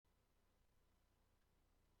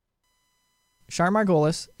Char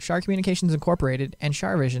Margolis, Char Communications Incorporated, and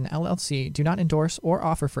Char Vision LLC do not endorse or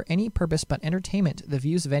offer for any purpose but entertainment the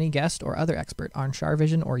views of any guest or other expert on Char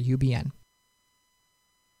Vision or UBN.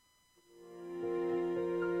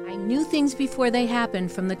 I knew things before they happened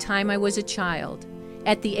from the time I was a child.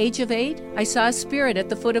 At the age of 8, I saw a spirit at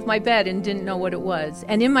the foot of my bed and didn't know what it was.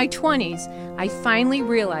 And in my 20s, I finally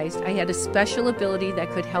realized I had a special ability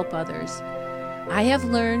that could help others. I have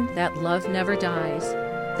learned that love never dies.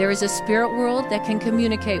 There is a spirit world that can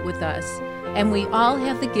communicate with us, and we all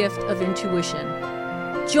have the gift of intuition.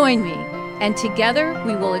 Join me, and together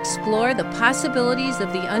we will explore the possibilities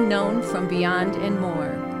of the unknown from beyond and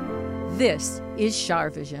more. This is Char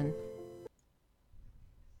Vision.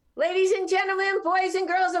 Ladies and gentlemen, boys and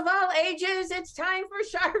girls of all ages, it's time for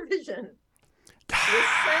Char Vision. With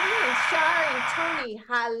Sunny and Char and Tony.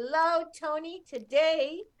 Hello, Tony.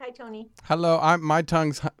 Today, hi, Tony. Hello, my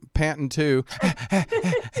tongue's panting too.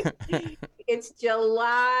 It's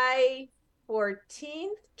July 14th,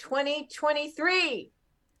 2023.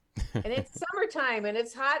 And it's summertime and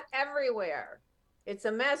it's hot everywhere. It's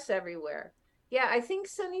a mess everywhere. Yeah, I think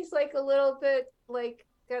Sunny's like a little bit like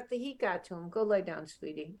got the heat got to him. Go lie down,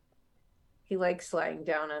 sweetie. He likes lying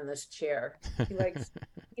down on this chair.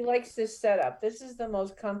 He likes this setup. This is the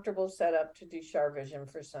most comfortable setup to do Char Vision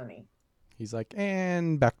for Sunny. He's like,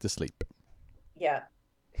 and back to sleep. Yeah,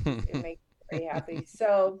 it makes me very happy.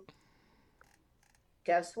 So,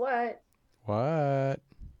 guess what? What?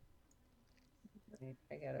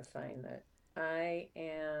 I gotta find that. I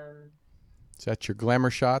am. Is that your glamour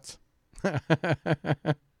shots? No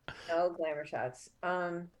glamour shots.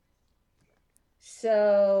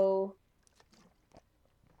 So.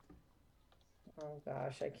 Oh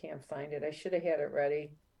gosh, I can't find it. I should have had it ready.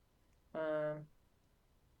 I'm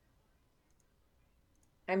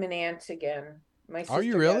an aunt again. My sister Are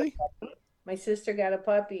you really? My sister got a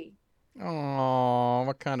puppy. Oh,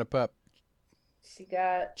 what kind of pup? She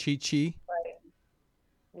got Chi-Chi?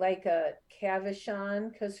 like a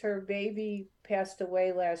Cavachon because her baby passed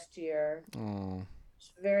away last year. Oh.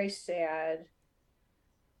 It's very sad.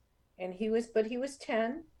 And he was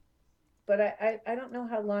 10. But I don't know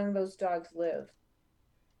how long those dogs live.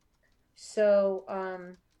 So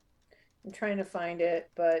I'm trying to find it,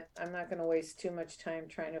 but I'm not going to waste too much time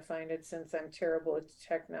trying to find it since I'm terrible at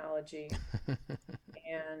technology.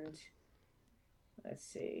 And let's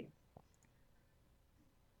see.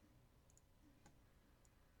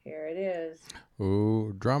 Here it is.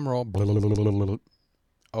 Ooh, drum roll.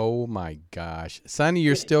 Oh my gosh. Sonny,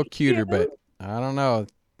 you're still cuter, but I don't know.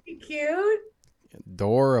 Cute.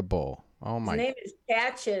 Adorable. Oh my. His name is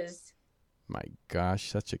Patches. My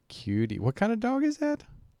gosh, such a cutie. What kind of dog is that?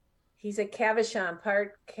 He's a Cavachon,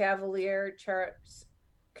 part Cavalier,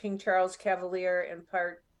 King Charles Cavalier, and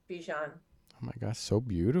part Bichon. Oh my gosh, so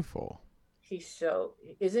beautiful. He's so,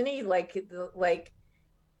 isn't he like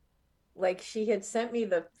she had sent me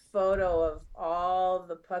the photo of all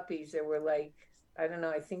the puppies. There were like, I don't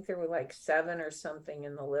know, I think there were like 7 or something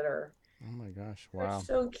in the litter. Oh my gosh! Wow, they're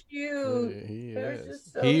so cute. He They're is.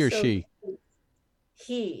 just so, He or so she?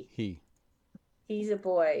 Cute. He. He's a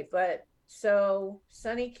boy, but so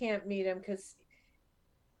Sonny can't meet him because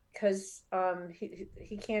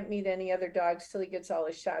he can't meet any other dogs till he gets all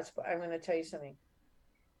his shots. But I'm going to tell you something.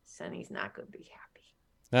 Sonny's not going to be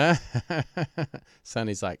happy.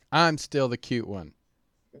 Sonny's like, I'm still the cute one.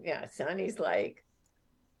 Yeah, Sonny's like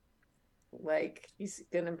he's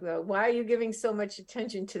gonna go, why are you giving so much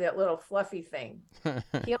attention to that little fluffy thing?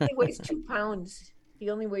 He only weighs 2 pounds.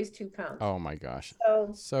 Oh my gosh.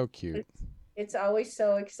 So cute. It's always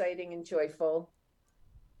so exciting and joyful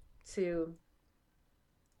to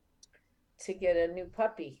get a new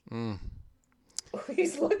puppy.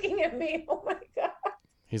 He's looking at me. Oh my God.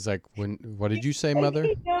 He's like, what did you say, mother?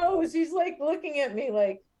 He knows. He's like looking at me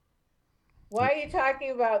like, why are you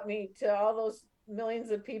talking about me to all those millions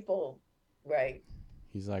of people? Right.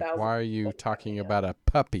 He's like, why are you talking about a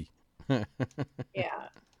puppy? Yeah,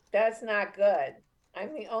 that's not good.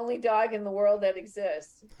 I'm the only dog in the world that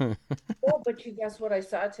exists. Oh, but you guess what I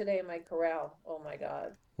saw today in my corral? Oh my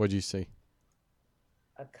God. What'd you see?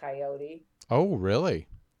 A coyote. Oh, really?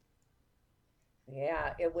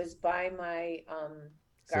 Yeah, it was by my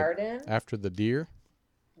garden. After the deer?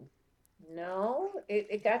 No,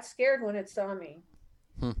 it got scared when it saw me.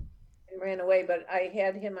 And ran away, but I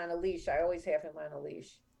had him on a leash. I always have him on a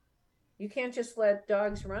leash. You can't just let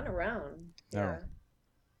dogs run around. No.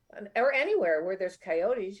 Or anywhere where there's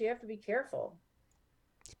coyotes. You have to be careful.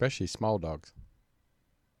 Especially small dogs.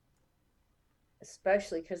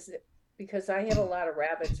 Especially because I have a lot of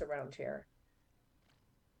rabbits around here.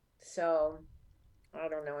 So I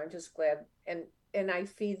don't know. I'm just glad. And I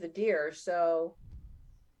feed the deer, so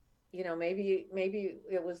maybe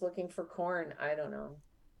it was looking for corn. I don't know.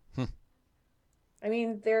 Hmm. I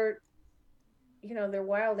mean, they're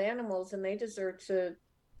wild animals and they deserve to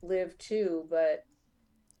live too, but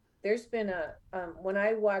there's been when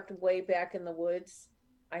I walked way back in the woods,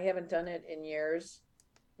 I haven't done it in years,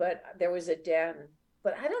 but there was a den.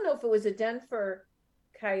 But I don't know if it was a den for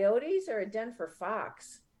coyotes or a den for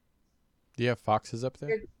fox. Do you have foxes up there?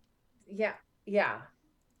 There- Yeah, yeah,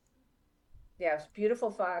 yes, beautiful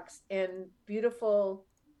fox and beautiful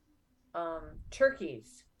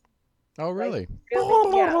turkeys. Oh, Like really?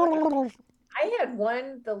 really, yeah. Like I had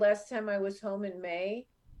one the last time I was home in May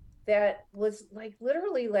that was like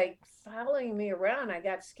literally like following me around. I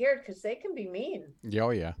got scared because they can be mean. Yeah, oh,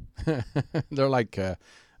 yeah. They're like uh,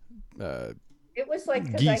 It was like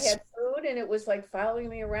because I geese. had food and it was like following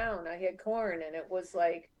me around. I had corn and it was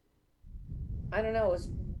like I don't know,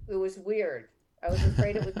 it was weird. I was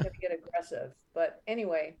afraid it was going to get aggressive. But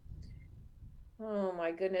anyway, oh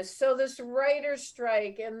my goodness. So this writer's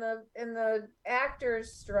strike and the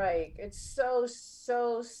actors strike. It's so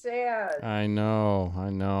sad. I know, I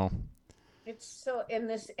know. It's so in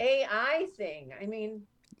this AI thing. I mean,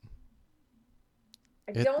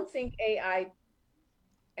 I It. don't think AI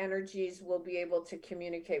energies will be able to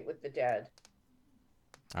communicate with the dead.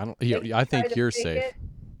 I don't. They can I try think to you're fake safe. it.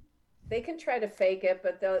 They can try to fake it,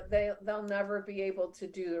 but they'll never be able to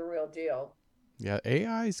do the real deal. Yeah,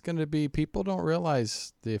 AI is going to be. People don't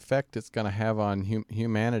realize the effect it's going to have on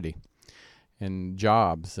humanity and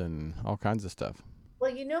jobs and all kinds of stuff.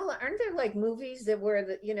 Well, aren't there like movies that where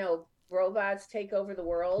robots take over the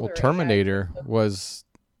world Well, or AI Terminator takes over? was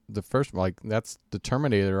the first. Like that's the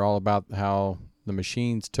Terminator, all about how the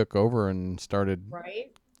machines took over and started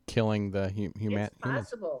Right? killing the It's humans.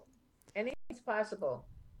 possible. Anything's possible.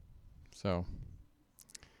 So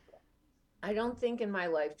I don't think in my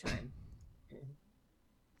lifetime.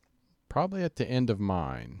 probably at the end of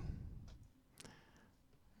mine,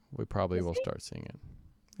 we probably You will think? start seeing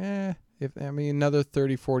it. If I mean another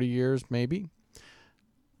 30, 40 years, maybe.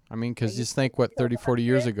 I mean, Are because you just think what till 30, 40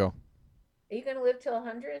 years 100? ago. Are you going to live till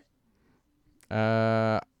 100?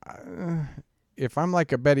 Uh, if I'm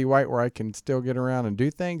like a Betty White where I can still get around and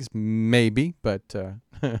do things, maybe. But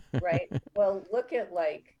Right. Well, look at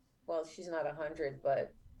well, she's not 100,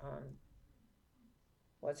 but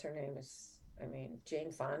what's her name I mean,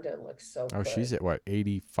 Jane Fonda looks so oh, she's good. at what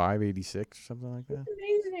 85, 86, something like She's that.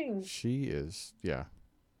 amazing. She is, yeah,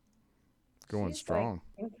 going She's like strong.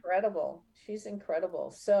 incredible. She's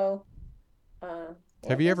incredible. So, Have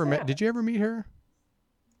what you was ever met? that? Did you ever meet her?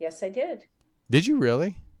 Yes, I did. Did you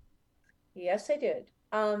really? Yes, I did.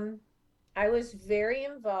 I was very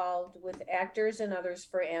involved with Actors and Others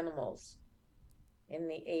for Animals in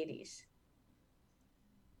the 80s.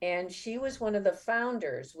 And she was one of the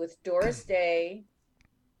founders with Doris Day,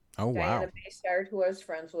 Oh, Diana wow. Baysard, who I was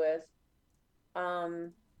friends with,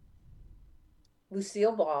 um,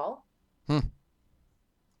 Lucille Ball. Hmm.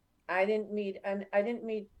 I didn't meet. I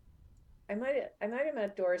might have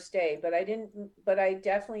met Doris Day, but I didn't. But I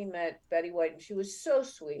definitely met Betty White, and she was so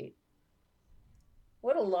sweet.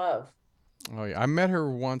 What a love. Oh, yeah. I met her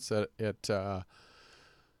once at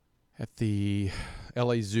the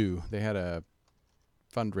L.A. Zoo. They had a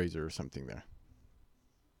fundraiser or something there,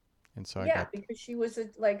 and so I Yeah, got. because she was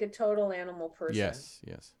like a total animal person, Yes,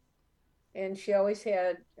 yes. and she always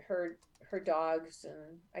had her dogs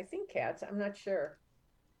and I think cats. I'm not sure.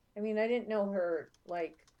 I mean, I didn't know her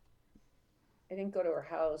like I didn't go to her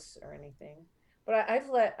house or anything, but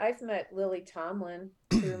I've met Lily Tomlin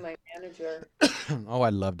through my manager. Oh,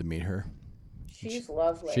 I'd love to meet her. She's She's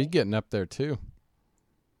lovely. getting up there too.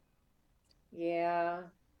 Yeah,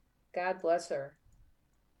 God bless her.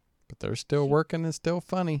 But they're still She working and still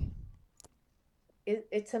funny.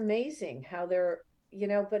 it's amazing how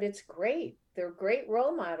but it's great. They're great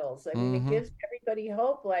role models. I mean, it Mm-hmm. gives everybody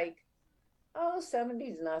hope. Like, oh,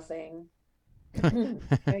 70's nothing. You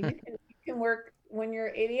can work when you're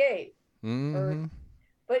 88 or Mm-hmm.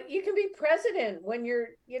 but you can be president when you're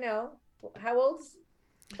how old's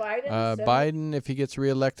Biden? 70? Biden, if he gets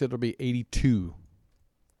reelected, will be 82.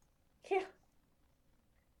 Yeah,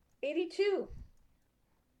 82.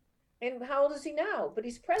 And how old is he now? But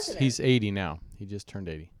he's president. He's 80 now. He just turned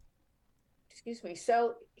 80. Excuse me.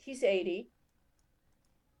 So he's 80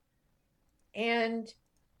 and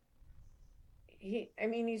I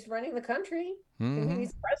mean, he's running the country. I mean, Mm-hmm.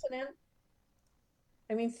 he's president.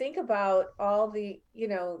 I mean, think about all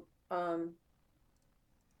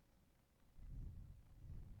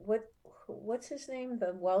what what's his name?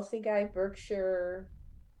 The wealthy guy, Berkshire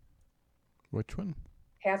Which one?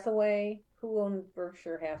 Hathaway, who owned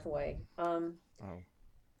Berkshire Hathaway? Oh,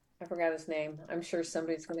 I forgot his name. I'm sure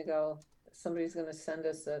somebody's gonna send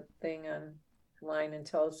us a thing online and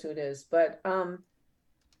tell us who it is. But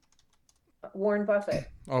Warren Buffett,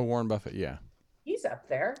 oh, Warren Buffett. Yeah, he's up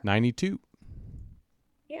there. 92.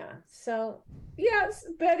 Yeah. So yes,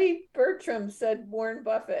 Betty Bertram said Warren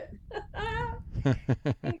Buffett.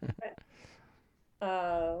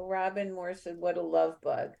 Robin Moore said, "What a love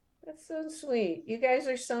bug." That's so sweet. You guys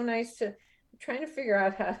are so nice to. I'm trying to figure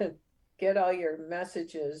out how to get all your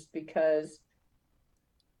messages because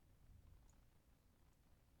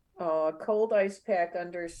a cold ice pack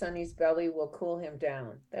under Sonny's belly will cool him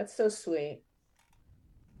down. That's so sweet.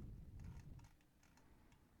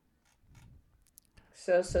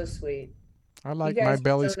 So, so sweet. I You like my guys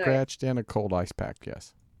belly are so nice. scratched and a cold ice pack.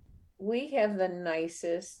 Yes. We have the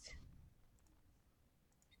nicest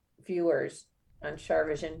viewers on Char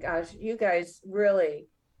Vision. Gosh, you guys really,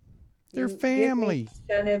 They're you give me family.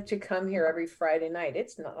 incentive to come here every Friday night.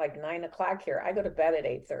 It's not like 9 o'clock here. I go to bed at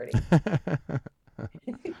 8:30.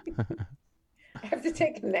 I have to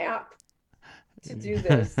take a nap to do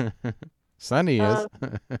this. Sonny is.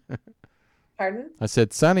 Pardon? I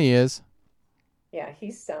said Sonny is. Yeah,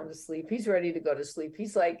 he's sound asleep. He's ready to go to sleep.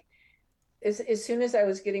 He's like, as soon as I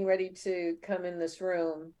was getting ready to come in this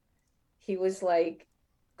room, he was like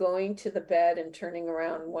going to the bed and turning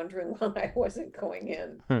around, wondering why I wasn't going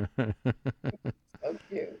in. So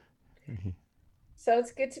cute. So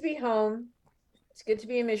it's good to be home. It's good to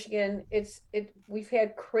be in Michigan. We've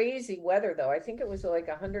had crazy weather though. I think it was like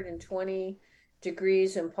 120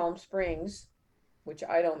 degrees in Palm Springs, which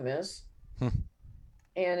I don't miss. And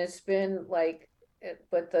it's been like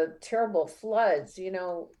but the terrible floods,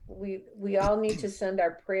 we all need to send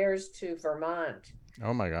our prayers to Vermont,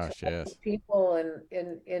 Oh my to gosh, all the yes. people,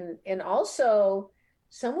 and also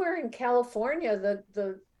somewhere in California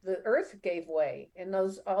the earth gave way and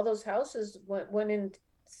all those houses went in,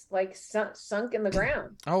 like sunk in the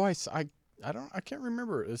ground. Oh, I can't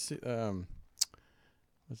remember. Was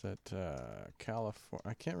that California?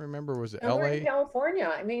 I can't remember. Was it Somewhere in L.A.?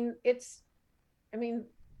 California. I mean,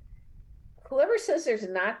 whoever says there's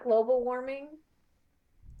not global warming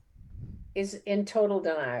is in total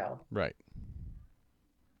denial. Right.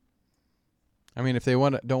 I mean, if they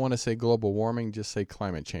don't want to say global warming, just say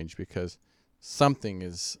climate change because something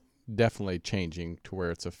is definitely changing to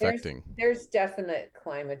where it's affecting. There's definite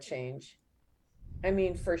climate change. I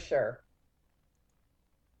mean, for sure.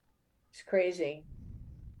 It's crazy.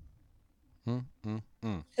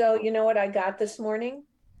 So, you know what I got this morning?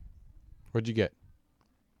 What'd you get?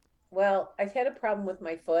 Well, I've had a problem with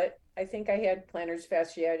my foot. I think I had plantar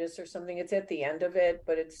fasciitis or something. It's at the end of it,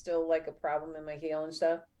 but it's still like a problem in my heel and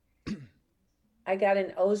stuff. I got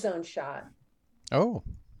an ozone shot. Oh,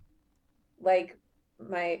 Like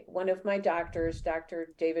one of my doctors,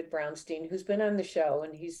 Dr. David Brownstein, who's been on the show,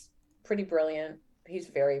 and he's pretty brilliant. He's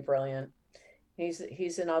very brilliant.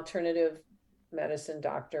 He's an alternative medicine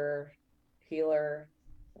doctor, healer,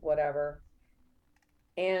 whatever.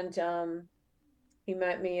 And he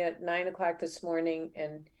met me at 9 o'clock this morning,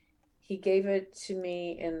 and he gave it to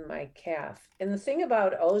me in my calf. And the thing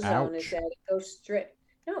about ozone is ouch. that it goes straight.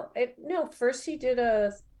 No. First he did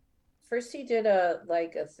a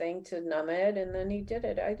like a thing to numb it, and then he did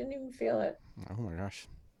it. I didn't even feel it. Oh my gosh.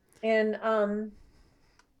 And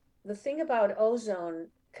the thing about ozone,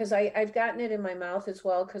 because I've gotten it in my mouth as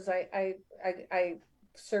well, because I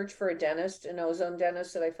searched for a dentist, an ozone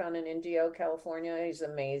dentist that I found in Indio, California. He's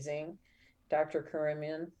amazing, Dr.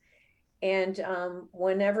 Karimian. And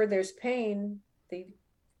whenever there's pain, they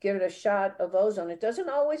give it a shot of ozone. It doesn't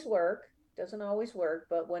always work,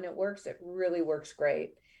 but when it works, it really works great.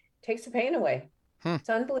 It takes the pain away. It's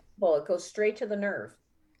unbelievable. It goes straight to the nerve.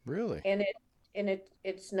 Really? And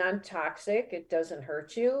it's non-toxic. It doesn't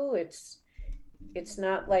hurt you. It's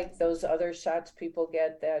not like those other shots people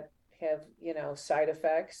get that have, side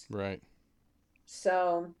effects. Right.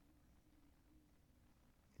 So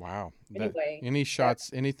Wow. anyway, Any shots,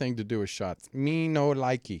 anything to do with shots. Me no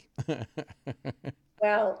likey.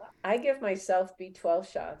 well, I give myself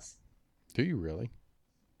B12 shots. Do you really?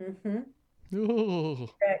 Mm-hmm. Oh.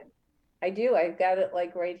 I do. I've got it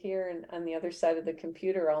like right here and on the other side of the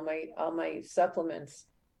computer. All my supplements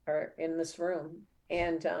are in this room,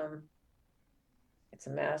 and it's a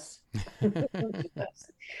mess.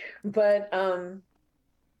 But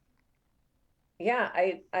yeah,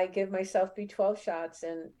 I give myself B12 shots,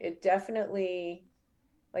 and it definitely,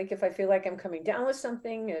 like if I feel like I'm coming down with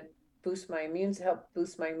something, it help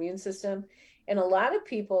boost my immune system. And a lot of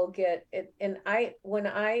people get it. And when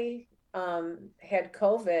I had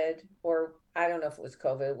COVID, or I don't know if it was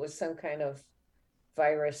COVID, it was some kind of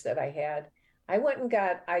virus that I had. I went and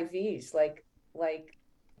got IVs, like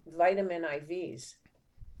vitamin IVs.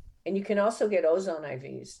 And you can also get ozone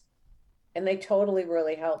IVs. And they totally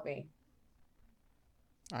really helped me.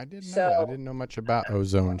 I didn't know that. I So, didn't know much about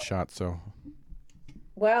ozone shots. So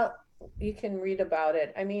well, you can read about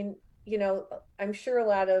it. I mean, I'm sure a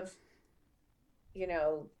lot of, you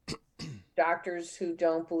know, doctors who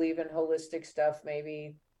don't believe in holistic stuff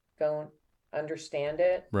maybe don't understand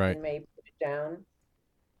it right, and may put it down.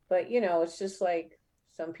 But, it's just like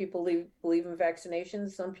some people believe in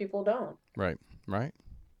vaccinations, some people don't. right, right.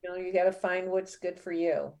 You got to find what's good for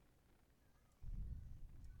you,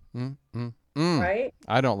 Mm, mm, mm. right?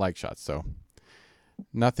 I don't like shots, so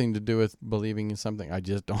nothing to do with believing in something. I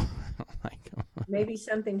just don't like them. Maybe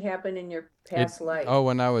something happened in your past life. Oh,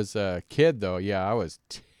 when I was a kid, though, yeah, I was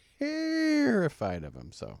terrified of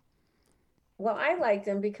them. So. Well, I liked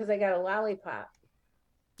them because I got a lollipop.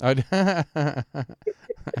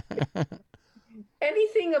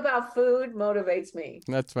 Anything about food motivates me.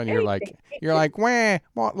 That's when Anything. you're like, wah,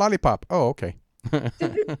 what, lollipop? Oh, okay.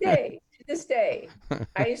 To this day,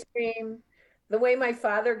 ice cream. The way my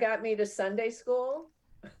father got me to Sunday school,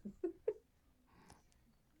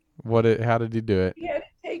 How did he do it? he had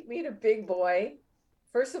to take me to Big Boy.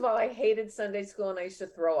 First of all, I hated Sunday school and I used to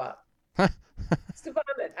throw up. It's to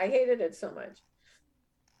vomit. I hated it so much.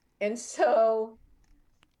 And so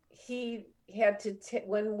he had to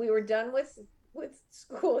when we were done with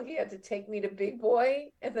school, he had to take me to Big Boy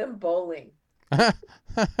and then bowling. And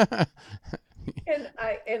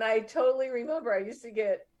I totally remember I used to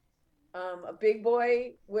get a Big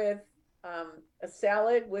Boy with a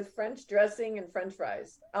salad with French dressing and French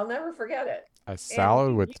fries. I'll never forget it. A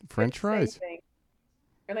salad with he did French the same fries? thing.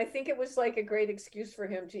 And I think it was like a great excuse for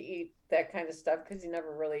him to eat that kind of stuff because he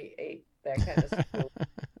never really ate that kind of stuff.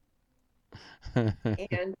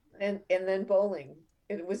 and then bowling.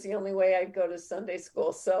 It was the only way I'd go to Sunday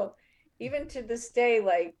school. So even to this day,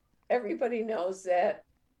 like everybody knows that,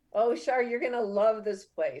 oh, Char, you're gonna love this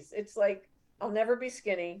place. It's like I'll never be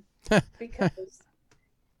skinny because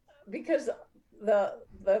the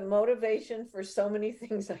motivation for so many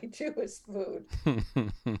things I do is food.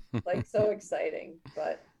 Like so exciting.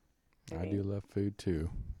 But I do love food too.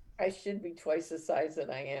 I should be twice the size that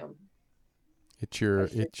I am. It's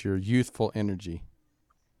your youthful energy.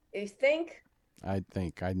 You think? I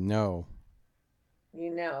know.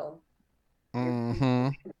 Mm-hmm.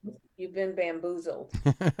 You've been bamboozled.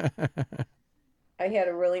 I had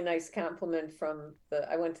a really nice compliment from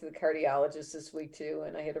I went to the cardiologist this week too,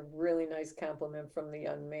 and I had a really nice compliment from the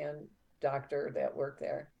young man doctor that worked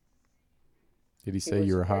there. Did he say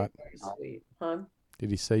you were hot? Very sweet. Huh?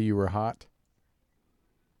 Did he say you were hot?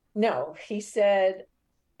 No, he said,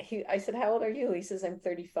 I said, how old are you? He says, I'm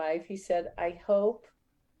 35. He said, I hope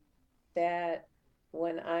that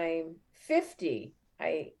when I'm 50,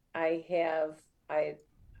 I can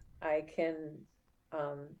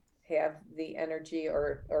have the energy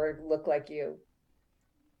or look like you,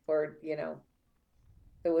 or it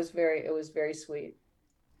was very sweet.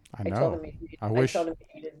 I know. I told him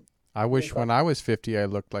I wish when I was 50 I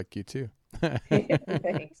looked like you too.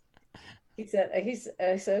 Thanks.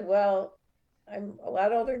 I said, well, I'm a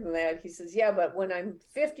lot older than that. He says, yeah, but when I'm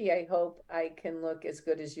 50, I hope I can look as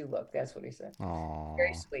good as you look. That's what he said. Aww.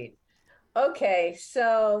 Very sweet. Okay,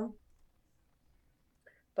 so,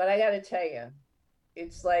 but I got to tell you,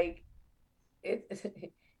 it's like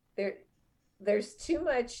there's too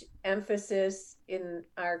much emphasis in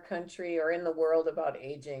our country or in the world about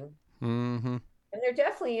aging. Mm-hmm. And there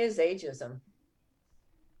definitely is ageism.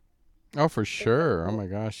 Oh, for sure. Oh my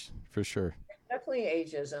gosh, for sure. Definitely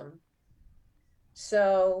ageism.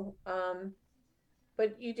 So,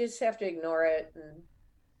 but you just have to ignore it and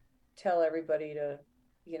tell everybody to,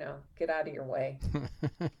 get out of your way.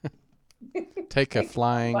 Take a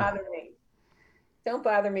flying. Don't bother me. Don't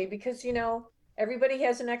bother me because, everybody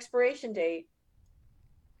has an expiration date.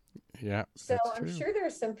 Yeah. So I'm sure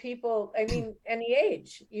there's some people, I mean, any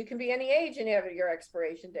age. You can be any age and have your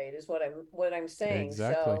expiration date is what I'm saying.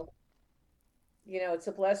 Exactly. So, it's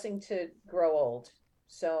a blessing to grow old.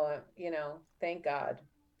 So, thank God.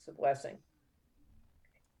 It's a blessing.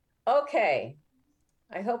 Okay.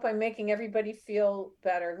 I hope I'm making everybody feel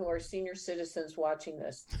better who are senior citizens watching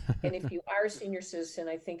this. And if you are a senior citizen,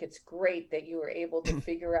 I think it's great that you were able to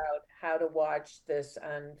figure out how to watch this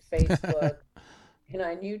on Facebook and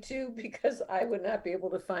on YouTube, because I would not be able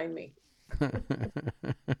to find me. Do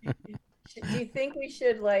you think we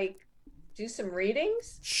should do some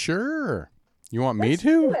readings? Sure. You want me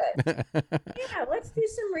to? Yeah, let's do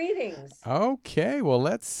some readings. Okay, well,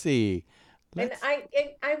 let's see. And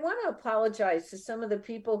I want to apologize to some of the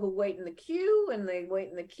people who wait in the queue and they wait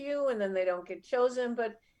in the queue and then they don't get chosen.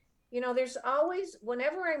 But, there's always,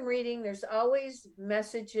 whenever I'm reading, there's always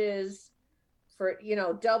messages for,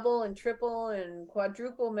 double and triple and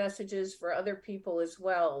quadruple messages for other people as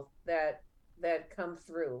well that come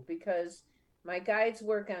through, because my guides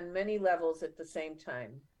work on many levels at the same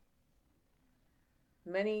time.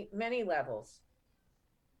 Many, many levels.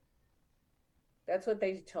 That's what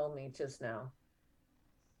they told me just now.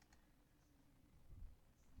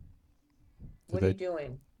 What are you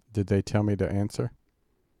doing? Did they tell me to answer?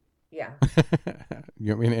 Yeah.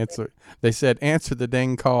 You want me to answer? They said, answer the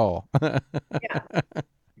dang call. Yeah.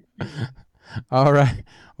 All right.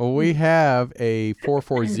 Well, we have a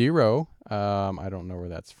 440. I don't know where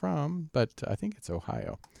that's from, but I think it's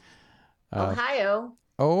Ohio. Ohio.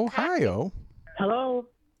 Ohio. Hello.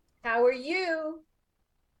 How are you?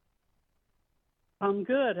 I'm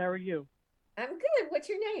good. How are you? I'm good. What's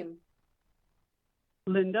your name?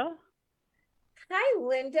 Linda. Hi,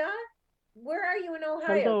 Linda. Where are you in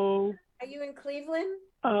Ohio? Hello. Are you in Cleveland?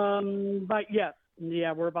 But yes.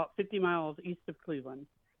 Yeah, we're about 50 miles east of Cleveland.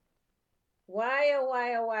 Why,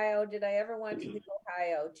 oh, did I ever want to leave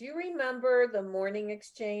Ohio? Do you remember the morning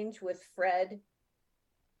exchange with Fred?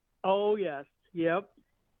 Oh, yes. Yep.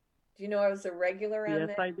 Do you know I was a regular on that?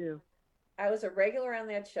 Yes, I do. I was a regular on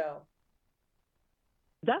that show.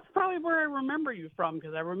 That's probably where I remember you from,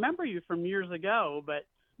 because I remember you from years ago, but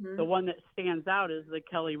the one that stands out is the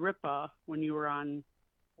Kelly Ripa when you were on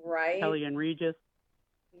Kelly and Regis.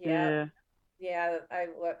 Yeah. I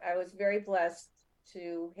was very blessed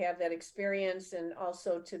to have that experience, and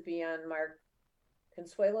also to be on Mark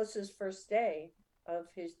Consuelos's first day of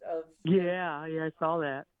his I saw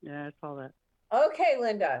that. Okay,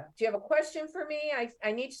 Linda, do you have a question for me?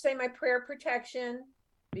 I need to say my prayer protection,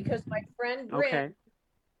 because my friend Bryn,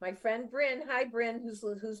 hi Bryn,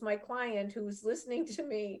 who's my client, who's listening to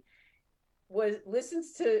me,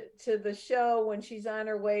 listens to the show when she's on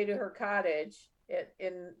her way to her cottage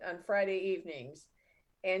on Friday evenings,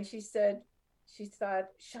 and she thought,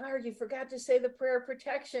 Char, you forgot to say the prayer of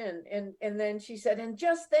protection, and then she said, and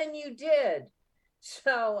just then you did.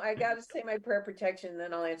 So I got to say my prayer of protection, and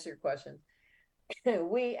then I'll answer your question.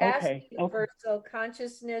 We ask the universal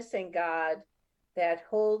consciousness and God that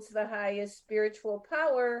holds the highest spiritual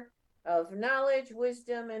power of knowledge,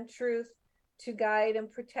 wisdom, and truth to guide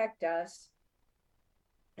and protect us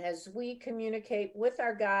as we communicate with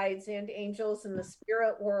our guides and angels in the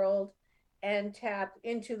spirit world and tap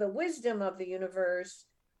into the wisdom of the universe.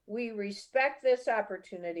 We respect this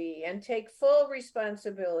opportunity and take full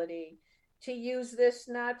responsibility to use this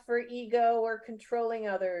not for ego or controlling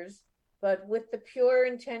others, but with the pure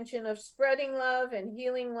intention of spreading love and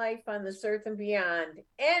healing life on this earth and beyond.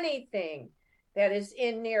 Anything that is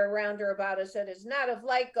in, near, around, or about us that is not of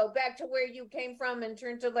light, go back to where you came from and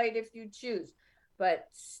turn to light if you choose. But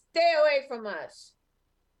stay away from us.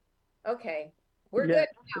 Okay, we're good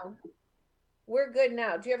now. We're good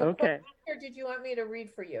now. Do you have a question, or did you want me to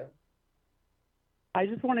read for you? I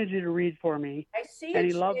just wanted you to read for me. I see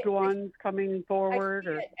any loved ones coming forward,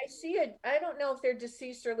 I see it. I don't know if they're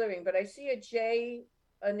deceased or living, but I see a J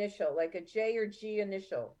initial, like a J or G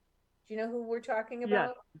initial. Do you know who we're talking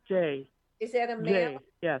about? Yes, J. Is that a male? J,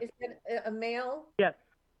 yes. Is that a male? Yes.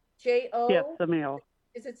 J-O? Yes, a male.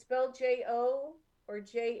 Is it spelled J-O or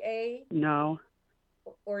J-A? No.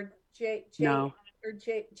 Or J no. Or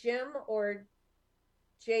Jim or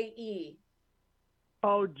J-E?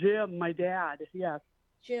 Oh, Jim, my dad. Yes.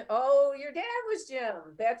 Jim. Oh, your dad was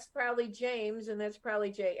Jim. That's probably James, and that's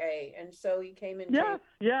probably J-A. And so he came in. Yes,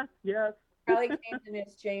 yes, yes. Probably came in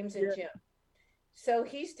as James and Jim. So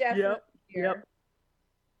he's definitely here. Yep.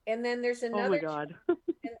 And then there's another. Oh my God.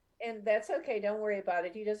 and that's okay. Don't worry about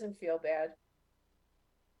it. He doesn't feel bad.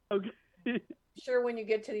 Okay. Sure, when you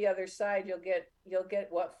get to the other side, you'll get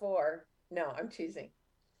what for. No, I'm teasing.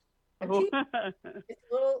 It's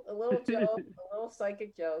a little joke, a little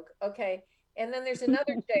psychic joke. Okay. And then there's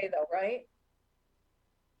another J though, right?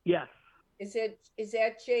 Yes. Is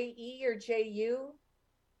that J-E or J-U?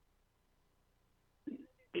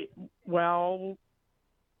 Well,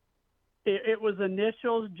 it was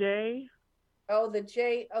initials J. Oh, the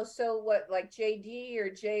J. Oh, so what, like J-D or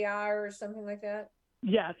J-R or something like that?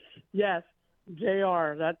 Yes.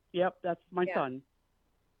 J-R. That's my son.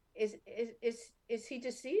 Is he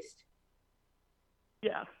deceased?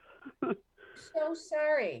 Yes. So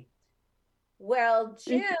sorry. Well,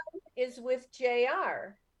 Jim is with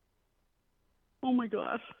JR. Oh my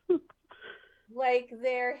gosh. Like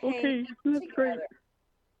they're hanging out together. Great.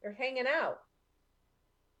 They're hanging out.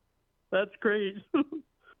 That's great.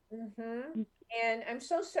 Mm-hmm. And I'm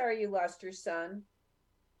so sorry you lost your son,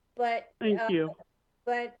 but Thank you.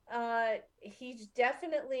 but he's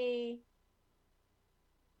definitely,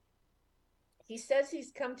 he says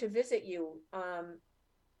he's come to visit you.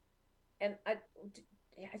 And I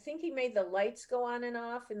think he made the lights go on and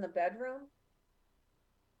off in the bedroom.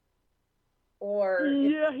 Or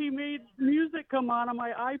Yeah, he made music come on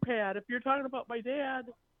my iPad. If you're talking about my dad,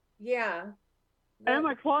 yeah, and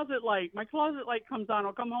my closet light. My closet light comes on.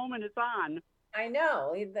 I'll come home and it's on. I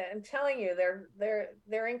know. I'm telling you, they're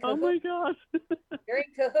in Oh cahoots. my gosh. They're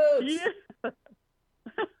in cahoots. Yeah.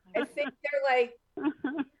 I think they're like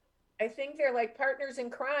I think they're like partners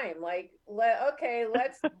in crime. Like, okay,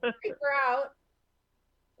 let's figure out,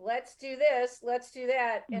 let's do this, let's do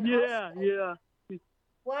that. And Yeah, also, yeah.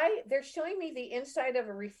 why they're showing me the inside of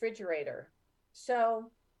a refrigerator.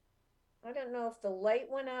 So I don't know if the light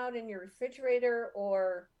went out in your refrigerator,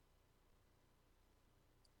 or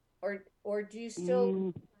do you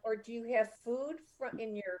still, or do you have food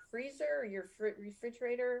in your freezer or your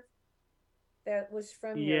refrigerator that was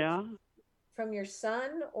from Yeah. your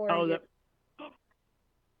son or Oh, your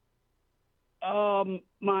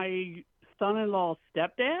my son-in-law's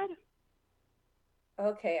stepdad.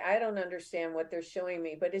 Okay, I don't understand what they're showing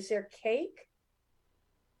me, but is there cake?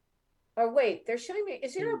 Oh wait, they're showing me,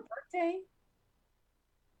 is there a birthday?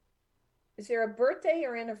 Is there a birthday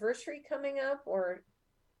or anniversary coming up, or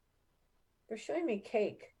they're showing me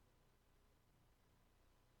cake?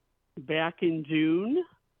 Back in June.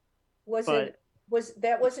 That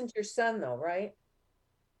wasn't your son though, right?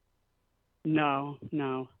 No,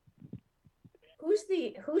 no. Who's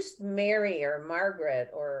Mary or Margaret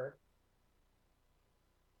or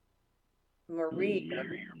Marie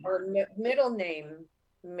or middle name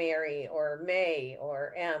Mary or May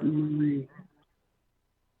or M?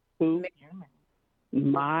 Who?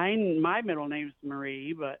 My middle name's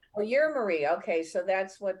Marie, but Oh, you're Marie. Okay, so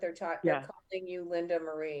that's what they're talking. yeah. They're calling you Linda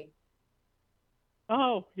Marie.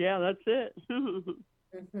 Oh, yeah, that's it.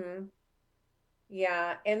 Mm-hmm.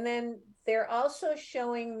 Yeah, and then they're also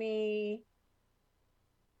showing me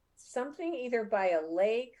something either by a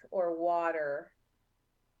lake or water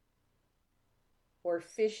or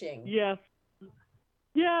fishing. Yes.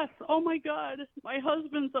 Yes. Oh my God. My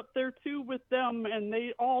husband's up there too with them, and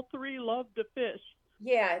they all three love to fish.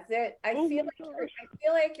 Yeah, that I feel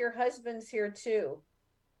like your husband's here too.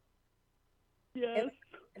 Yes.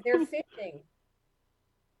 And they're fishing.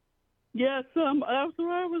 Yes, that's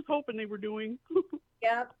what I was hoping they were doing.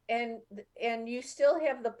 Yep, and you still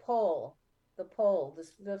have the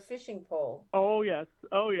fishing pole. Oh yes.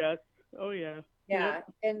 Oh yes. Oh yeah. Yeah,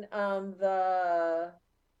 Yep. and the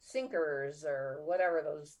sinkers or whatever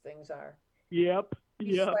those things are. Yep.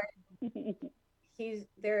 Yep.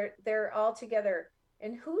 They're all together.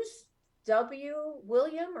 And who's W?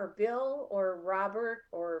 William or Bill or Robert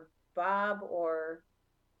or Bob or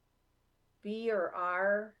B or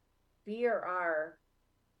R? B or R?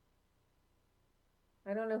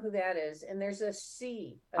 I don't know who that is. And there's a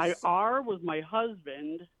C. R was my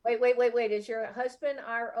husband. Wait. Is your husband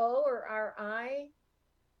R-O or R-I?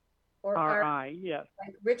 Or R-I, yes.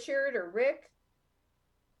 Like Richard or Rick?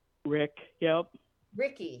 Rick, yep.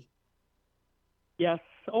 Ricky. Yes.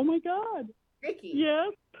 Oh my God. Ricky.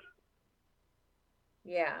 Yes.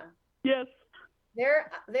 Yeah. Yes. They're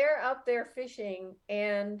up there fishing,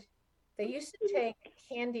 and they used to take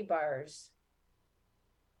candy bars.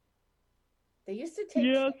 They used to take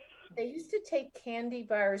yes. They used to take candy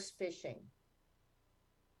bars fishing.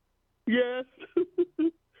 Yes.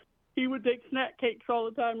 He would take snack cakes all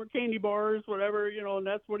the time or candy bars, whatever, and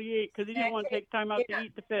that's what he ate because he didn't want to take time out to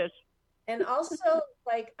eat the fish. And also,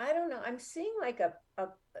 like, I don't know, I'm seeing like a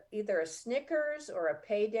either a Snickers or a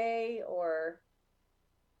Payday, or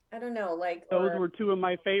I don't know, like those were two of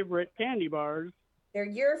my favorite candy bars. They're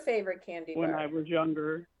your favorite candy bars. When I was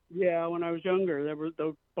younger. Yeah, when I was younger, there were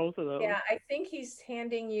both of those. Yeah, I think he's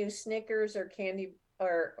handing you Snickers or candy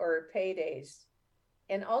or Paydays,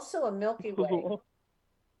 and also a Milky Way.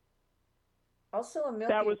 Also a Milky.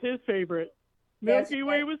 That was his favorite. Milky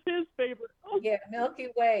Way was his favorite. Yeah, Milky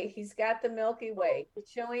Way. He's got the Milky Way. He's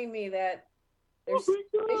showing me that there's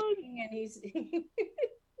fishing, and he's.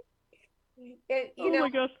 And, my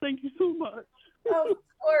gosh! Thank you so much. Of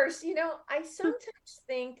course, I sometimes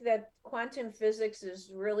think that quantum physics is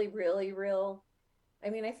really, really real. I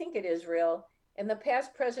mean, I think it is real, and the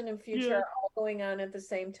past, present, and future are all going on at the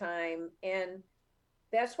same time, and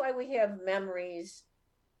that's why we have memories,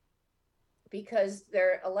 because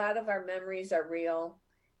a lot of our memories are real,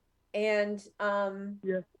 and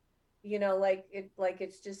like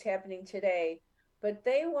it's just happening today. But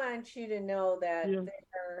they want you to know that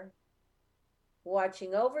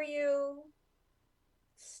watching over you.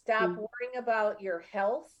 Stop worrying about your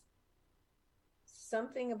health.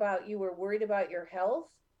 Something about you were worried about your health.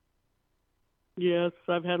 Yes,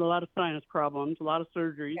 I've had a lot of sinus problems, a lot of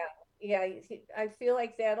surgery. Yeah, I feel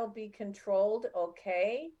like that'll be controlled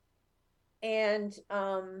okay. And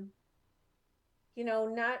not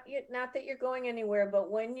that you're going anywhere, but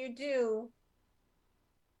when you do,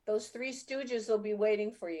 those Three Stooges will be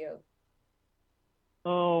waiting for you.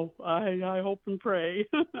 Oh, I hope and pray.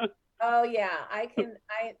 Oh yeah,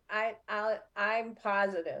 I'm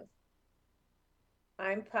positive.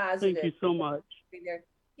 I'm positive. Thank you so much.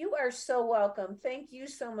 You are so welcome. Thank you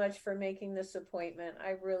so much for making this appointment.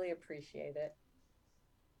 I really appreciate it.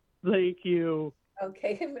 Thank you.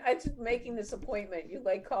 Okay, I'm just making this appointment. You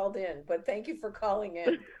called in, but thank you for calling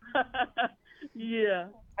in. Yeah.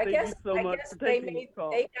 I guess they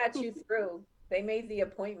got you through. They made the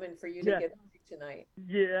appointment for you to get through tonight.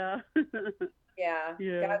 Yeah. Yeah.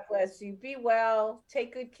 God bless you. Be well.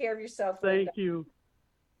 Take good care of yourself, Linda. Thank you.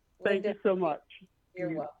 Linda, thank you so much. You're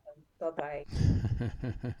welcome. Bye-bye.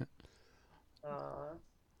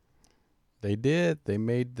 They did. They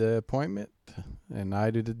made the appointment, and I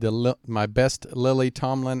did my best Lily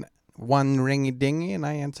Tomlin one ringy dingy, and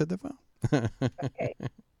I answered the phone. Okay.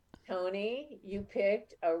 Tony, you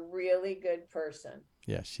picked a really good person.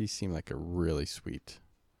 Yeah, she seemed like a really sweet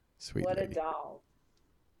what lady. A doll.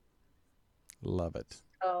 Love it.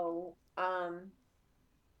 So,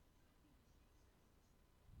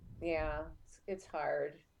 yeah, it's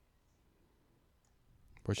hard.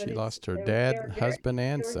 Well, she lost her dad, husband,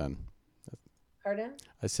 and son. Pardon?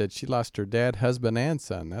 I said she lost her dad, husband, and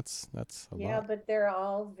son. That's a lot. Yeah, but they're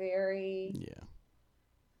all very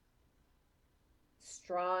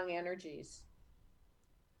strong energies.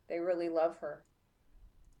 They really love her.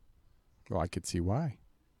 Well, I could see why.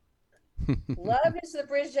 Love is the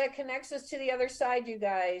bridge that connects us to the other side, you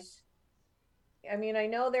guys. I mean, I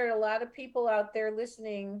know there are a lot of people out there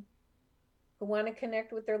listening who want to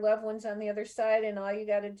connect with their loved ones on the other side, and all you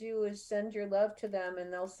got to do is send your love to them,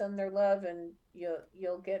 and they'll send their love, and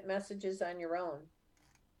you'll get messages on your own.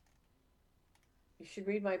 You should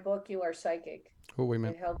read my book, You Are Psychic. Oh, wait a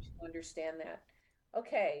minute. It helps you understand that.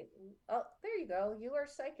 Okay. Oh, there you go. You Are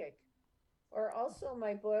Psychic. Or also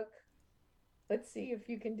my book. Let's see if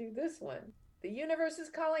you can do this one. The Universe is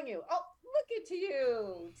Calling You. Oh, look at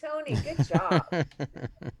you, Tony. Good job.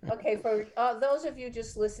 Okay, for those of you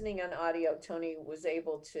just listening on audio, Tony was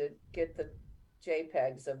able to get the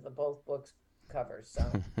JPEGs of the both books covers. So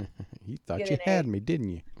you thought you had me,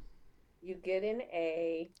 didn't you? You get an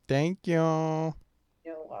A. Thank you.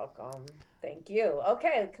 You're welcome. Thank you.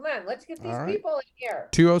 Okay, come on. Let's get these people in here.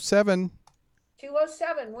 207.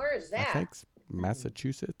 207. Where is that? I think it's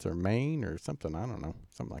Massachusetts or Maine or something. I don't know.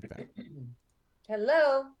 Something like that.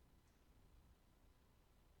 Hello.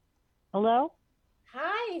 Hello?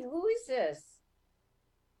 Hi, who is this?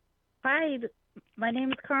 Hi, my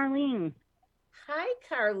name is Carlene. Hi,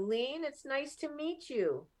 Carlene. It's nice to meet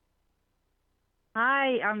you.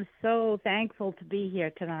 Hi, I'm so thankful to be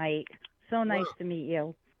here tonight. So nice to meet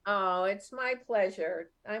you. Oh, it's my pleasure.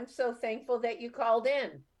 I'm so thankful that you called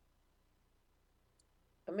in.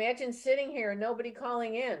 Imagine sitting here and nobody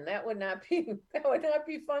calling in. That would not be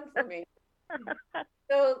fun for me.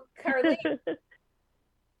 So, Carlene, do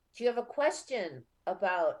you have a question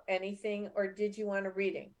about anything, or did you want a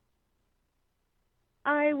reading?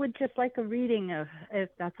 I would just like a reading, if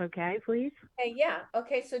that's okay, please. Hey, yeah.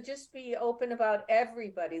 Okay, so just be open about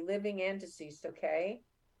everybody, living and deceased, okay?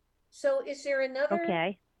 So is there another...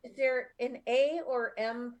 Okay. Is there an A or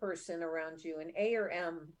M person around you? An A or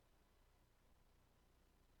M?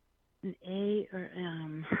 An A or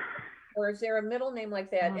M. Or is there a middle name like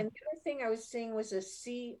that? And the other thing I was seeing was a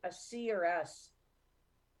C or S.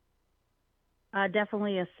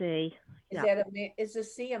 Definitely a C. Is a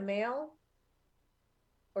C a male?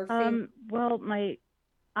 Or female? Well,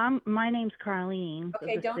 my name's Carlene.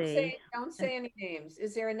 Okay, don't say any names.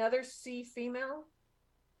 Is there another C female?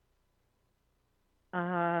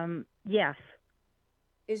 Yes.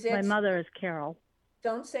 Is it? My mother is Carol.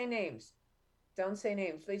 Don't say names. Don't say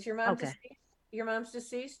names. Is your mom deceased? Your mom's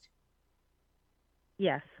deceased?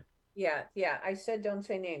 Yes. Yeah. I said don't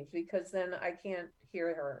say names because then I can't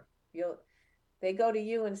hear her. They go to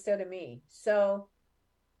you instead of me. So,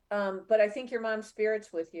 but I think your mom's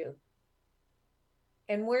spirit's with you.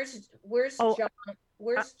 And where's John?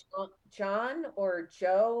 Where's John or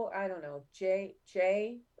Joe? I don't know. J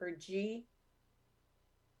or G?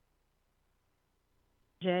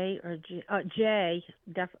 J or G? J.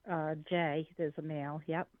 J. There's a male.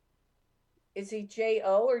 Yep. Is he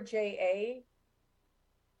J-O or J-A?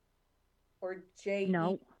 Or J-E?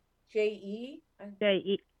 No. J-E?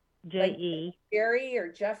 J-E. Like J-E. Jerry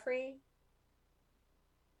or Jeffrey?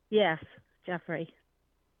 Yes, Jeffrey.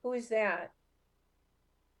 Who is that?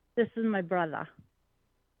 This is my brother.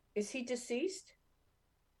 Is he deceased?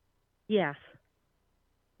 Yes.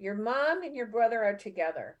 Your mom and your brother are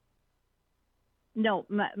together. No,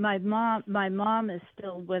 my mom is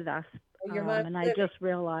still with us. Oh, your mom's and living. I just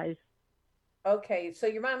realized. Okay, so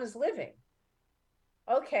your mom is living.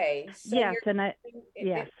 Okay, so yes,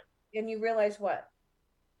 yes. And you realize what?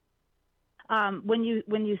 When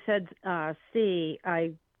you said C,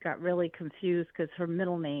 I got really confused because her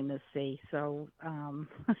middle name is C, so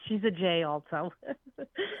she's a J also.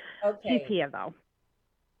 Okay. She's here though.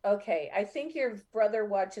 Okay, I think your brother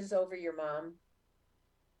watches over your mom.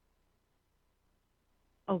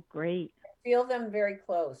 Oh, great. I feel them very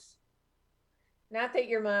close. Not that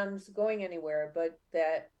your mom's going anywhere, but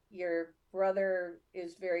that your brother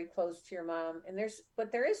is very close to your mom. And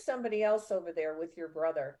there is somebody else over there with your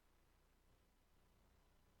brother.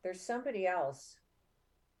 There's somebody else.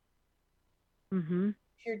 Mm-hmm.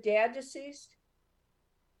 Is your dad deceased?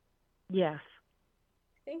 Yes.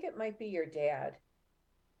 I think it might be your dad.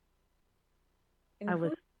 And I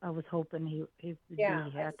was hoping he would be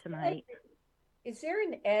here tonight. Like, is there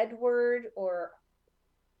an Edward or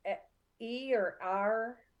E or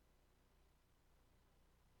R?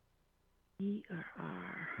 E or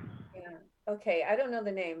R. Yeah. Okay, I don't know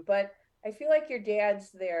the name, but I feel like your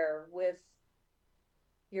dad's there with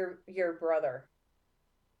your brother.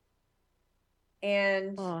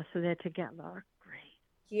 And oh, so they're together. Great.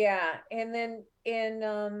 Yeah, and then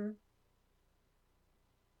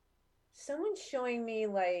someone's showing me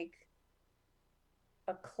like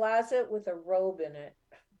a closet with a robe in it.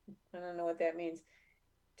 I don't know what that means.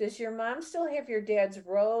 Does your mom still have your dad's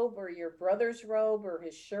robe or your brother's robe or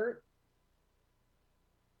his shirt?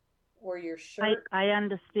 Or your shirt? I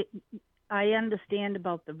understand. I understand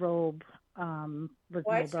about the robe with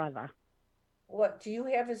my brother. What do you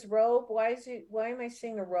have his robe? Why am I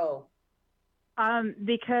seeing a robe?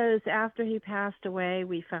 Because after he passed away,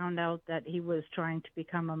 we found out that he was trying to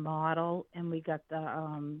become a model, and we got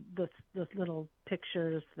the little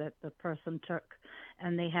pictures that the person took,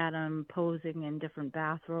 and they had him posing in different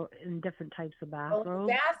types of bathrobes. Oh,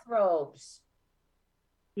 bathrobes.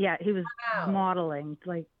 Yeah, he was modeling,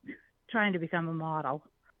 like trying to become a model.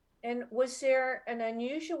 And was there an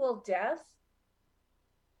unusual death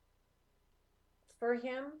for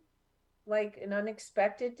him? Like an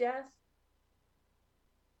unexpected death?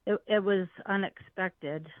 It was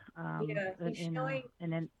unexpected. Yeah, he's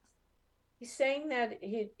he's saying that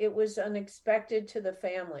it was unexpected to the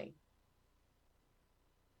family.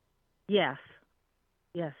 Yes.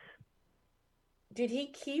 Yes. Did he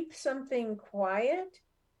keep something quiet?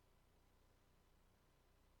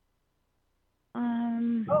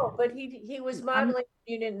 Oh, but he was modeling.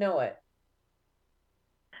 You didn't know it.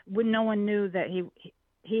 When no one knew that he was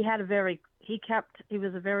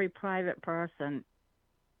a very private person,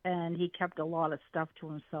 and he kept a lot of stuff to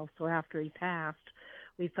himself. So after he passed,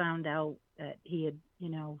 we found out that he had,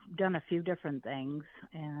 done a few different things,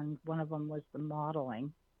 and one of them was the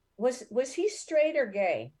modeling. Was he straight or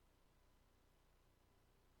gay?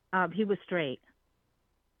 He was straight.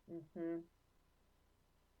 Mm-hmm.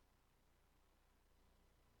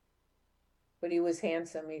 But he was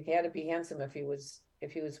handsome. He had to be handsome if he was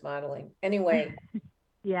modeling. Anyway.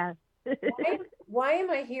 Yeah. why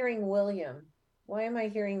am I hearing William? Why am I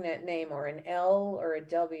hearing that name, or an L or a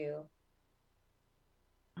W?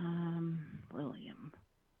 William.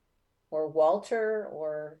 Or Walter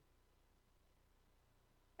or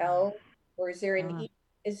L? Or is there an E?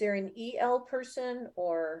 Is there an EL person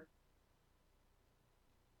or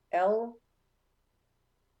L?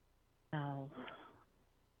 No.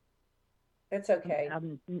 That's okay.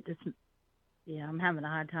 I'm having a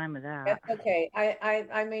hard time with that. That's okay.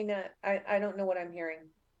 I may not. I don't know what I'm hearing.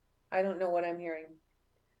 I don't know what I'm hearing.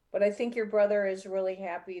 But I think your brother is really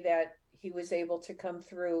happy that he was able to come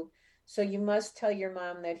through. So you must tell your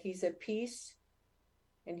mom that he's at peace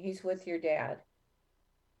and he's with your dad.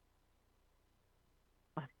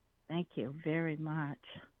 Thank you very much.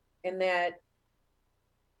 And that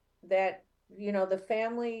the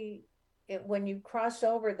family, when you cross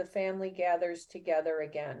over, the family gathers together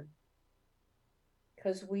again.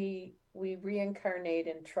 Because we reincarnate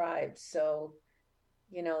in tribes. So,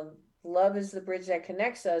 love is the bridge that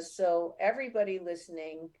connects us. So everybody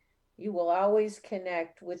listening, you will always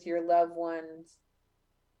connect with your loved ones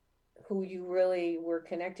who you really were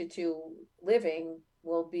connected to living,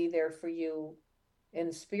 will be there for you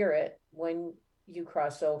in spirit when you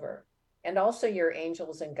cross over, and also your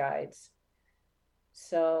angels and guides.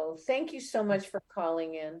 So thank you so much for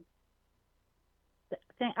calling in.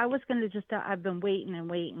 I was going to just, I've been waiting and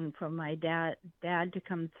waiting for my dad to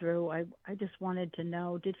come through. I just wanted to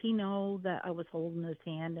know, did he know that I was holding his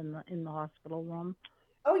hand in the hospital room?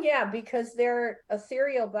 Oh yeah, because their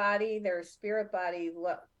ethereal body, their spirit body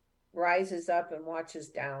rises up and watches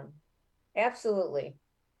down. Absolutely.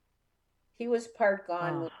 He was part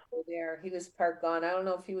gone when we were there. He was part gone. I don't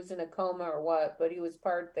know if he was in a coma or what, but he was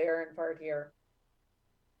part there and part here.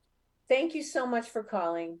 Thank you so much for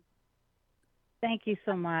calling. Thank you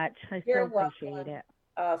so much. I You're so appreciate welcome. it.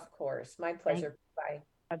 Of course. My pleasure. Bye.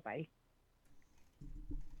 Bye-bye.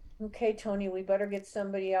 Okay, Tony, we better get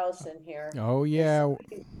somebody else in here. Oh, yeah.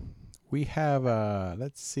 We have,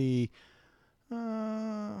 let's see, at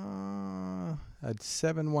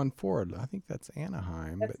 714. I think that's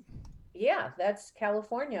Anaheim. Yeah, that's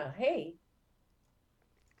California. Hey.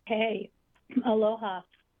 Hey. Aloha.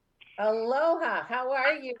 Aloha. How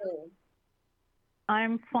are you?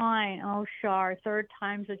 I'm fine. Oh, Char, third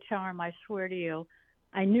time's a charm, I swear to you.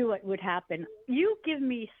 I knew it would happen. You give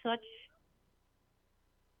me such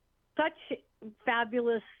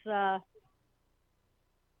fabulous, I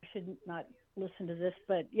should not listen to this,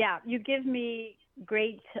 but yeah, you give me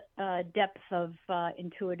great depth of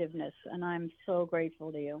intuitiveness, and I'm so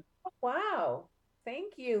grateful to you. Wow.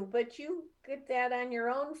 Thank you. But you get that on your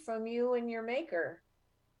own from you and your maker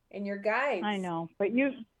and your guides. I know, but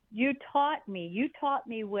you taught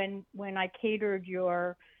me when I catered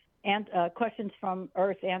your questions from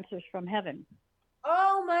earth, answers from heaven.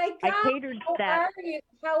 Oh my God! I catered that. How are you?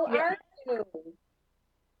 How are you?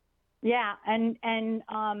 Yeah, and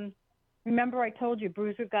remember I told you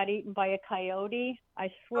Bruiser got eaten by a coyote.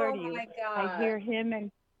 I swear to you, my God. I hear him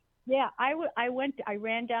and yeah, I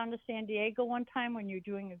ran down to San Diego one time when you were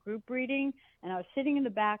doing a group reading, and I was sitting in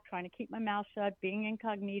the back trying to keep my mouth shut, being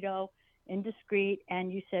incognito, indiscreet,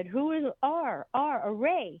 and you said, "Who is R? A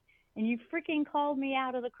Ray?" And you freaking called me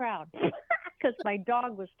out of the crowd because my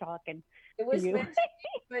dog was talking. It was to you. meant to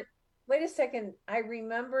be, but wait a second. I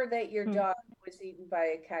remember that your dog was eaten by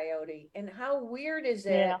a coyote. And how weird is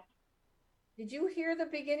it? Yeah. Did you hear the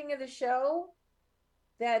beginning of the show?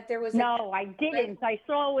 That there was No, I didn't. I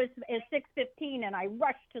saw it was 6:15 and I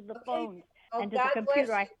rushed to the phone and to the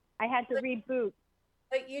computer. I had to reboot.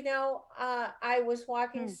 But you know, I was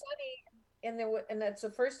walking Sunny and and that's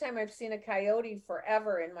the first time I've seen a coyote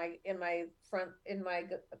forever in my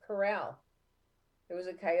corral. There was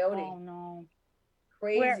a coyote. Oh no.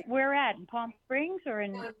 Crazy. Where at? In Palm Springs or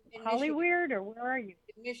in Hollywood or where are you?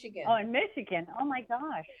 In Michigan. Oh, in Michigan. Oh my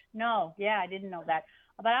gosh. No, yeah, I didn't know that.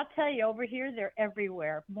 But I'll tell you, over here they're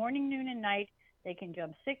everywhere. Morning, noon, and night. They can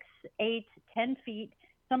jump 6, 8, 10 feet.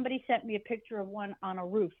 Somebody sent me a picture of one on a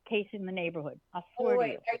roof casing the neighborhood. I swear to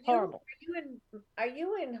you, it's horrible. Are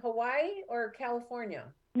you in Hawaii or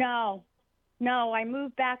California? No, I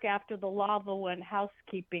moved back after the lava went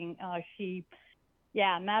housekeeping.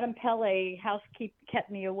 Madame Pele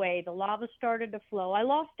kept me away. The lava started to flow. I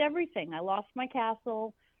lost everything. I lost my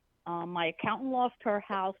castle. My accountant lost her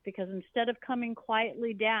house because instead of coming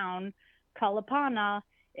quietly down Kalapana,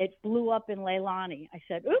 it blew up in Leilani. I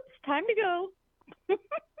said, "Oops, time to go."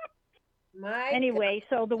 Anyway,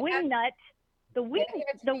 so the wing nut. So wait,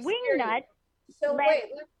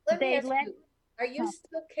 let me ask you, are you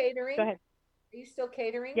still catering? Go ahead. Are you still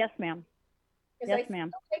catering? Yes, ma'am. Yes,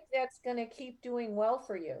 ma'am. I feel like that's going to keep doing well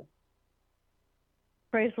for you.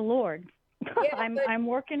 Praise the Lord. Yeah, I'm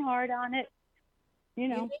working hard on it. You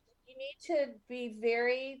know. You need to be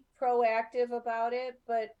very proactive about it,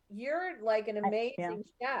 but you're like an amazing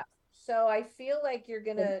chef. So I feel like you're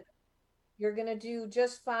gonna do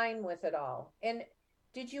just fine with it all. And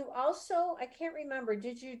did you also, I can't remember,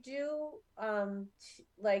 did you do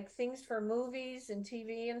like things for movies and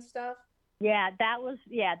TV and stuff? Yeah, that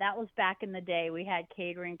was back in the day. We had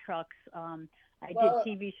catering trucks. I did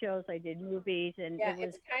TV shows, I did movies, and it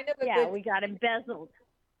was it's kind of we got embezzled.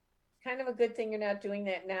 Kind of a good thing you're not doing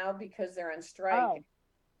that now because they're on strike. Oh.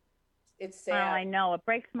 It's sad. Oh, I know. It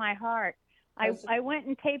breaks my heart. I went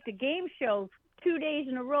and taped a game show 2 days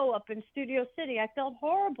in a row up in Studio City. I felt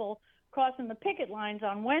horrible crossing the picket lines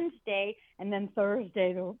on Wednesday, and then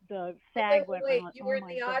Thursday the SAG went. Wait, you were in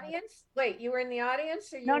the audience? Wait, you were in the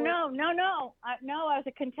audience? Or you No. I was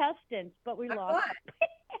a contestant, but we lost. What?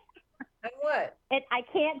 And what? I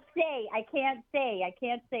can't say.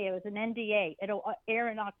 It was an NDA. It'll air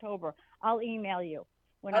in October. I'll email you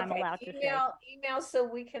when I'm allowed to say. Email so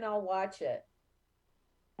we can all watch it.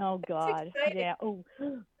 Oh God. Yeah. Oh.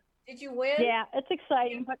 Did you win? Yeah, it's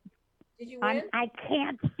exciting, but did you win? I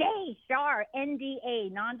can't say. Char,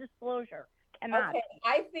 NDA, non-disclosure. Cannot. Okay,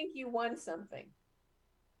 I think you won something.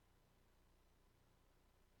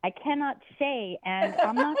 I cannot say, and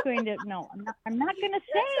I'm not going to. No, I'm not going to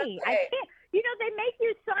say. Okay. I can't. You know, they make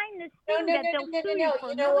you sign this thing that they'll sue you for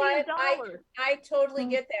You know $1 what? million. I totally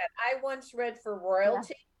get that. I once read for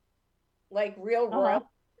royalty, like real royalty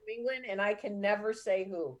from England, and I can never say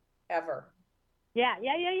who ever. Yeah.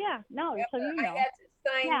 No, so you know. I had to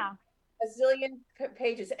sign a zillion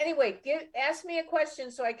pages. Anyway, ask me a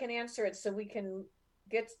question so I can answer it, so we can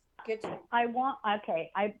get.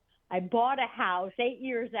 I bought a house 8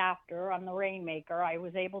 years after on the Rainmaker. I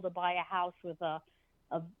was able to buy a house with a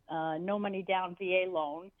no money down VA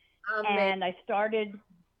loan, and I started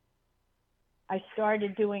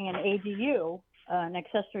doing an ADU, an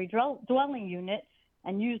accessory dwelling unit,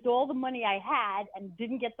 and used all the money I had and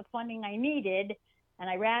didn't get the funding I needed, and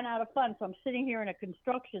I ran out of funds. So I'm sitting here in a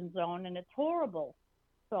construction zone, and it's horrible.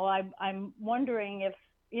 So I'm wondering if,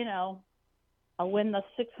 you know, I'll win the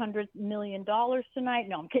 $600 million tonight.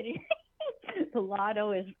 No, I'm kidding. The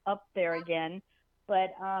lotto is up there again.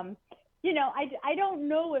 But, you know, I don't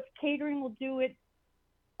know if catering will do it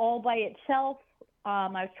all by itself. I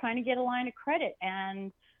was trying to get a line of credit,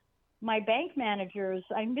 and my bank managers,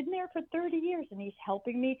 I've been there for 30 years, and he's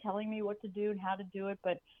helping me, telling me what to do and how to do it.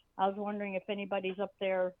 But I was wondering if anybody's up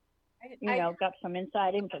there, you know, got some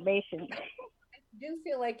inside information. I do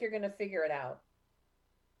feel like you're going to figure it out.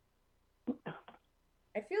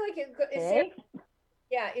 I feel like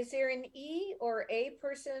is there an E or A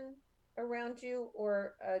person around you,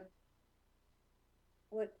 or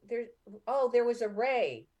what there? Oh, there was a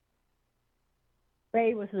Ray.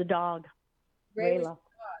 Ray was the dog. Ray was the dog.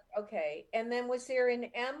 Okay. And then was there an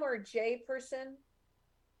M or J person?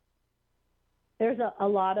 There's a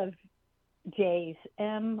lot of J's.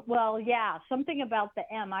 Well, yeah, something about the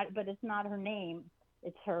M, but it's not her name.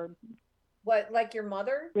 It's her. What, like your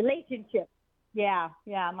mother? Relationship. Yeah,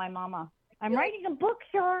 my mama. I'm writing a book,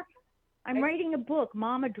 Char. I'm writing a book,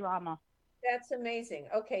 Mama Drama. That's amazing.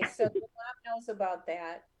 Okay, so the mom knows about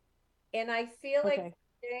that. And I feel like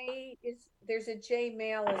there's a J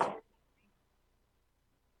male as well.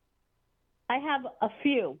 I have a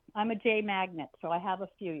few. I'm a J magnet, so I have a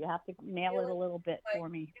few. You have to nail it a little bit for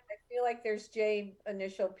me. I feel like there's J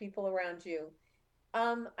initial people around you.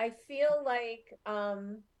 I feel like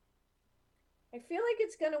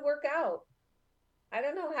it's going to work out. I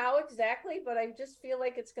don't know how exactly, but I just feel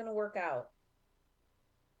like it's going to work out.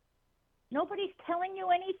 Nobody's telling you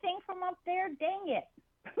anything from up there? Dang it.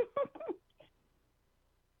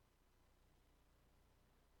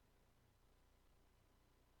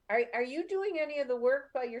 Are you doing any of the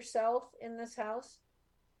work by yourself in this house?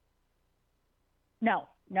 No.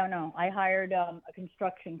 I hired a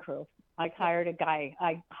construction crew. I hired a guy.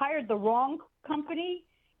 I hired the wrong company,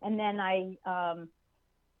 and then I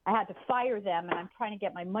had to fire them, and I'm trying to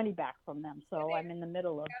get my money back from them. So I'm in the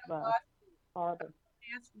middle of horrible.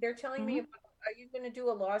 They're telling me, are you going to do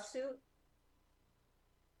a lawsuit?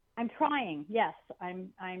 I'm trying. Yes, I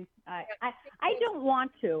don't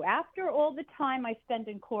want to. After all the time I spent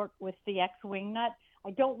in court with the ex-wingnut,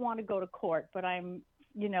 I don't want to go to court. But I'm,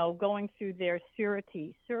 you know, going through their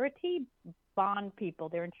surety bond people,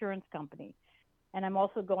 their insurance company, and I'm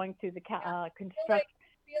also going through the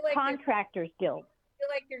Contractors Guild. I feel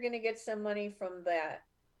like you're going to get some money from that.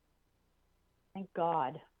 Thank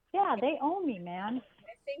God. Yeah, they owe me, man.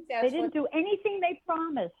 I think they didn't do anything they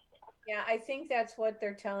promised. Yeah, I think that's what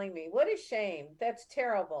they're telling me. What a shame. That's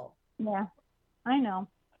terrible. Yeah, I know.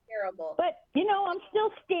 Terrible. But, you know, I'm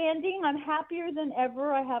still standing. I'm happier than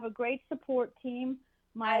ever. I have a great support team.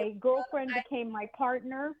 My girlfriend became my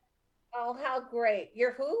partner. Oh, how great.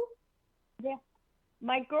 You're who? Yeah.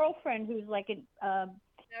 My girlfriend, who's like a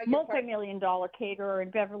multi-million-dollar caterer in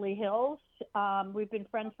Beverly Hills. We've been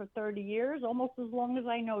friends for 30 years, almost as long as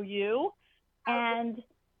I know you. And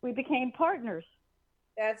we became partners.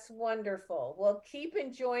 That's wonderful. Well, keep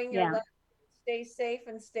enjoying your life. Stay safe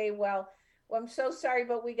and stay well. Well, I'm so sorry,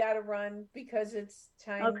 but we got to run because it's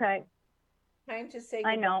time. Okay. Time to say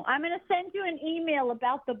goodbye. I know. I'm going to send you an email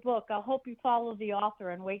about the book. I hope you follow the author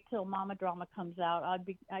and wait till Mama Drama comes out.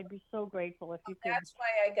 I'd be so grateful if you could. That's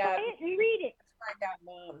why I got it. Read it. That's why I got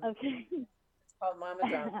Mom. Okay. It's called Mama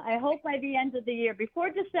Drama. I hope by the end of the year, before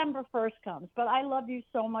December 1st comes. But I love you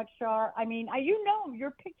so much, Char. I mean, you know,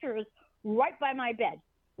 your picture is right by my bed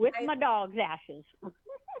with my dog's ashes.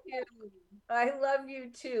 I love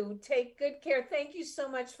you too. Take good care. Thank you so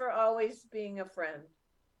much for always being a friend.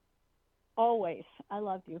 Always. I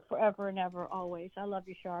love you forever and ever. Always. I love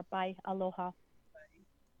you, Char. Bye. Aloha.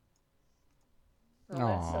 Bye. Oh,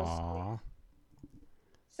 that's so sweet.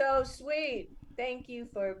 So sweet. Thank you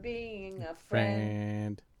for being a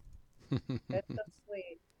friend. That's so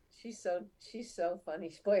sweet. She's so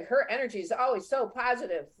funny. Boy, her energy is always so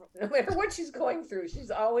positive. No matter what she's going through,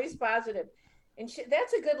 she's always positive. And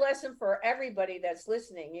that's a good lesson for everybody that's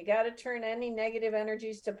listening. You got to turn any negative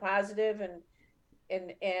energies to positive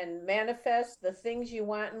and manifest the things you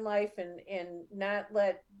want in life and not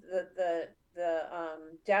let the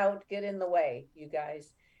doubt get in the way, you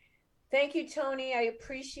guys. Thank you, Tony. I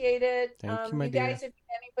appreciate it. Thank you, my you dear. guys, if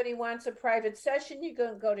anybody wants a private session, you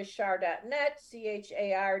can go to char.net,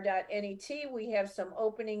 char.net. We have some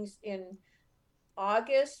openings in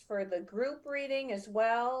August for the group reading as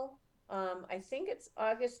well. I think it's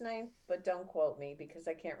August 9th, but don't quote me because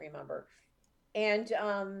I can't remember. And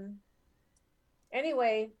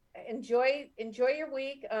anyway, enjoy your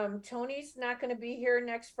week. Tony's not going to be here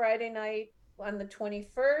next Friday night on the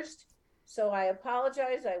 21st. So I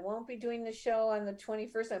apologize. I won't be doing the show on the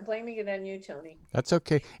 21st. I'm blaming it on you, Tony. That's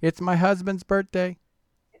okay. It's my husband's birthday.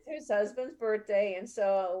 It's his husband's birthday, and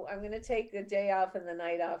so I'm going to take the day off and the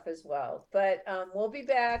night off as well. But we'll be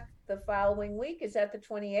back the following week. Is that the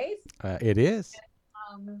 28th? It is.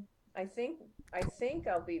 I think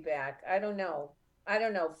I'll be back. I don't know.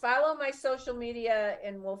 Follow my social media,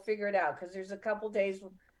 and we'll figure it out because there's a couple days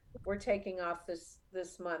we're taking off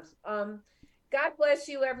this month. God bless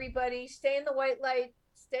you, everybody. Stay in the white light.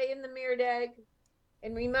 Stay in the mirrored egg.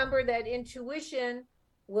 And remember that intuition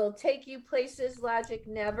will take you places logic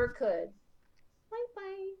never could.